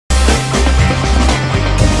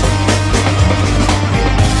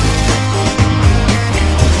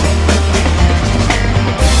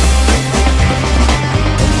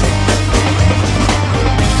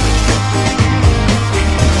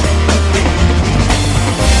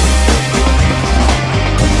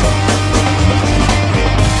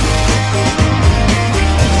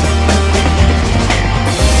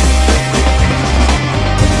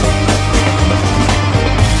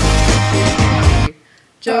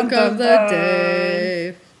joke of the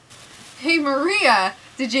day. Hey Maria,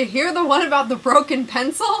 did you hear the one about the broken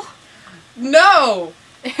pencil? No!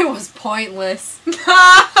 It was pointless. Love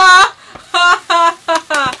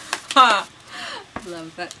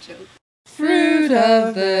that joke. Fruit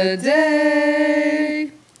of the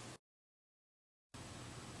day.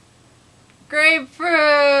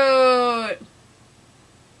 Grapefruit!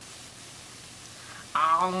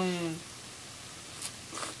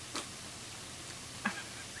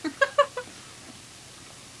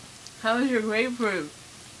 How's your grapefruit?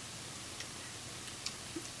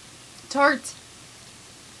 Tart.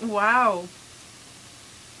 Wow.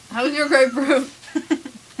 How's your grapefruit?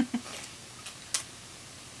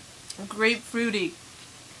 Grapefruity.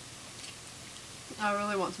 I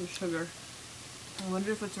really want some sugar. I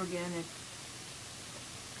wonder if it's organic.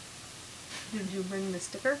 Did you bring the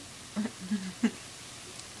sticker?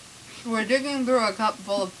 We're digging through a cup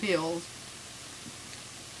full of peels.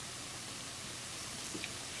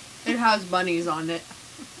 It has bunnies on it.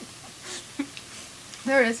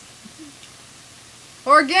 There it is.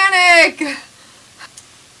 Organic!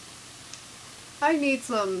 I need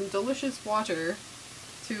some delicious water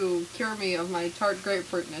to cure me of my tart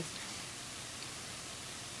grapefruitness.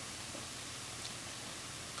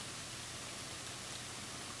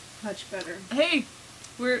 Much better. Hey,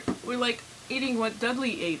 we're like eating what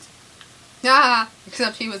Dudley ate. Ah,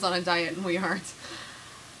 except he was on a diet and we aren't.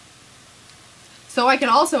 So I can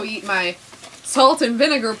also eat my salt and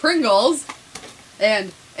vinegar Pringles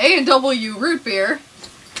and A&W root beer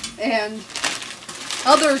and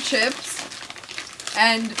other chips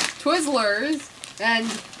and Twizzlers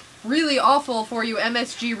and really awful for you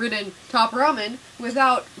MSG ridden top ramen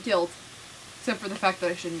without guilt. Except for the fact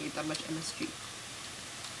that I shouldn't eat that much MSG.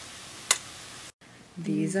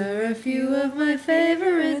 These are a few of my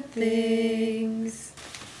favorite things.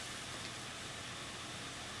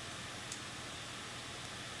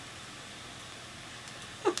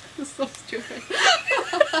 So stupid.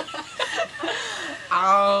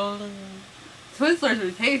 Twizzlers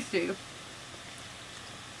are tasty.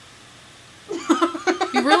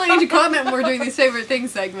 You really need to comment when we're doing these favorite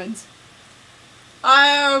things segments.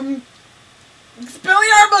 Expelliarmus!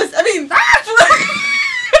 I mean,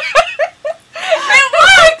 it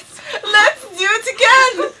worked! Let's do it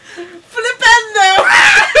again! Flipendo!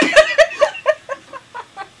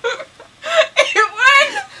 It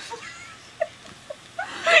worked!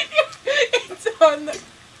 It's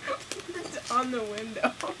on the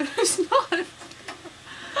window. It's not.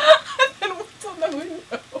 And what's on the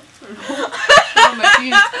window? Oh my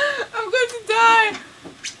keys. I'm going to die!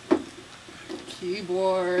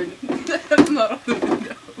 Keyboard. That's not on the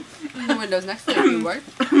window. The window's next to the keyboard.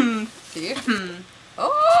 See?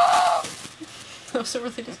 Oh! That was a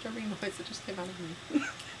really disturbing noise that just came out of me.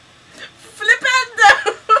 Flipendo!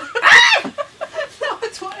 No,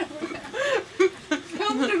 it's whatever.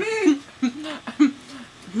 Come to me!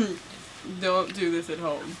 Don't do this at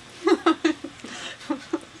home.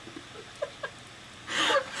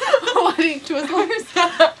 What, eat Twizzlers?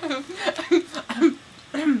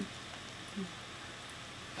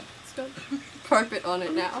 It's got carpet on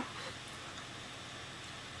it now.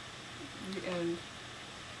 The end.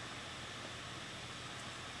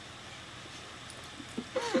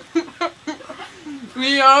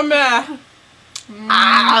 Yummy!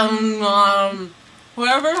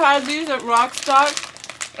 Whoever had these at Wrock stock,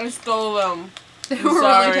 I stole them. They were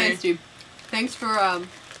really tasty. Thanks for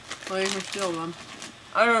letting me steal them.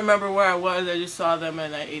 I don't remember where I was, I just saw them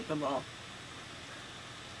and I ate them all.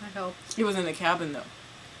 I helped. It was in the cabin though.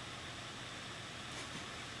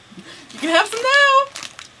 You can have some now!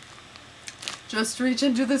 Just reach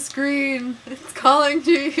into the screen. It's calling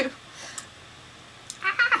to you.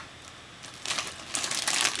 Ah!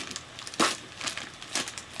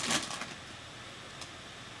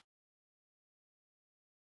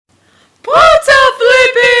 Porta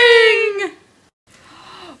flipping!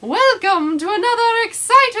 Welcome to another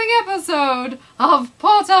exciting episode of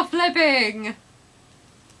Porta flipping.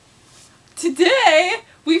 Today,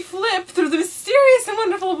 we flip through the mysterious and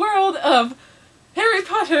wonderful world of Harry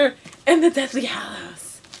Potter and the Deathly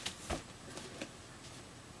Hallows.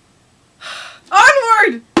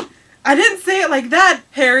 Onward! I didn't say it like that,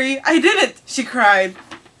 Harry. I didn't, she cried.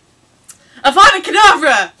 Avada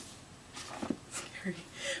Kedavra! Scary.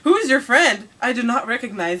 Who is your friend? I do not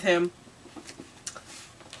recognize him.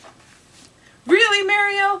 Really,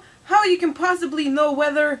 Mariel? How you can possibly know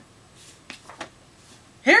whether...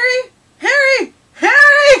 Harry? Harry!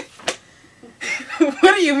 Harry!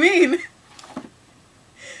 What do you mean?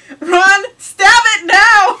 Ron, stab it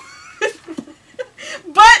now!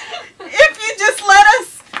 But if you just let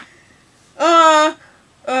us...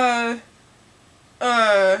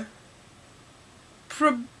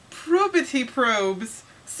 he probes.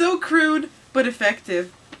 So crude, but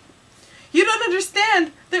effective. You don't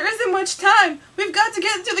understand. There isn't much time. We've got to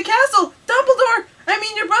get into the castle. Dumbledore, I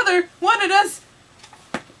mean your brother, wanted us.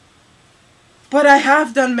 But I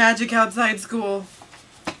have done magic outside school.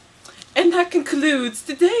 And that concludes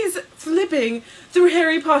today's flipping through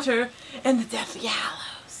Harry Potter and the Deathly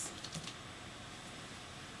Hallows.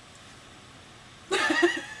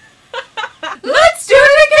 Let's do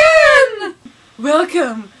it again!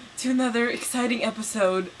 Welcome to another exciting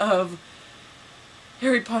episode of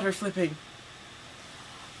Harry Potter flipping.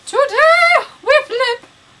 Today we flip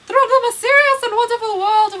through the mysterious and wonderful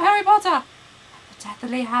world of Harry Potter and the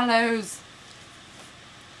Deathly Hallows.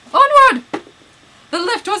 Onward! The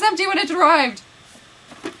lift was empty when it arrived.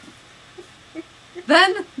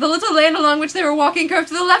 Then, the little lane along which they were walking curved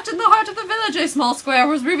to the left in the heart of the village. A small square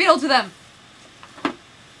was revealed to them.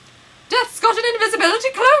 Death's got an invisibility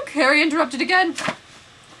cloak, Harry interrupted again.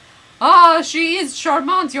 Ah, she is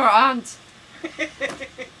charmante, your aunt.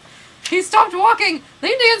 He stopped walking,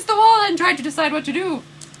 leaned against the wall, and tried to decide what to do.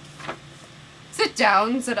 Sit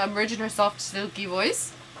down, said Umbridge in her soft, silky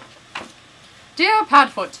voice. Dear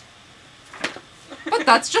Padfoot. But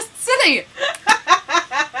that's just silly.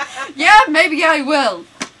 Yeah, maybe I will.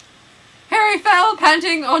 Harry fell,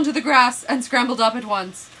 panting, onto the grass and scrambled up at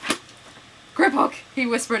once. Griphook, he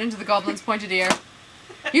whispered into the goblin's pointed ear.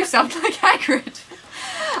 You sound like Hagrid.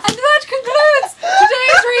 And that concludes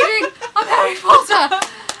today's reading of Harry Potter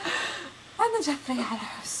and the Deathly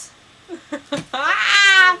Hallows.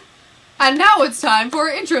 And now it's time for our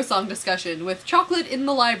intro song discussion with Chocolate in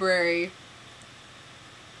the Library.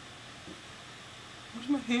 Where's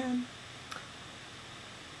my hand?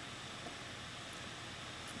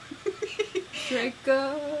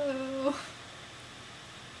 Draco.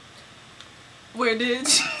 Where did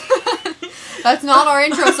she? That's not our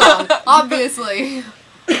intro song, obviously.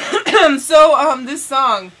 So, this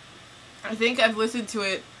song, I think I've listened to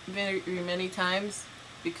it very many times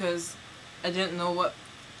because I didn't know what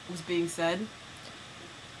was being said.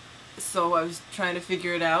 So I was trying to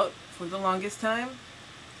figure it out for the longest time.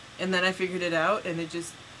 And then I figured it out, and it's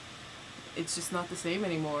just not the same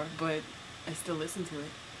anymore, but I still listen to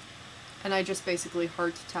it. And I just basically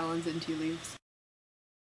heart talons and tea leaves.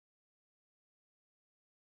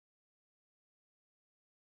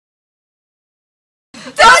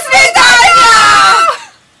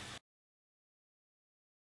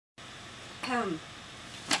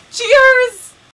 Cheers!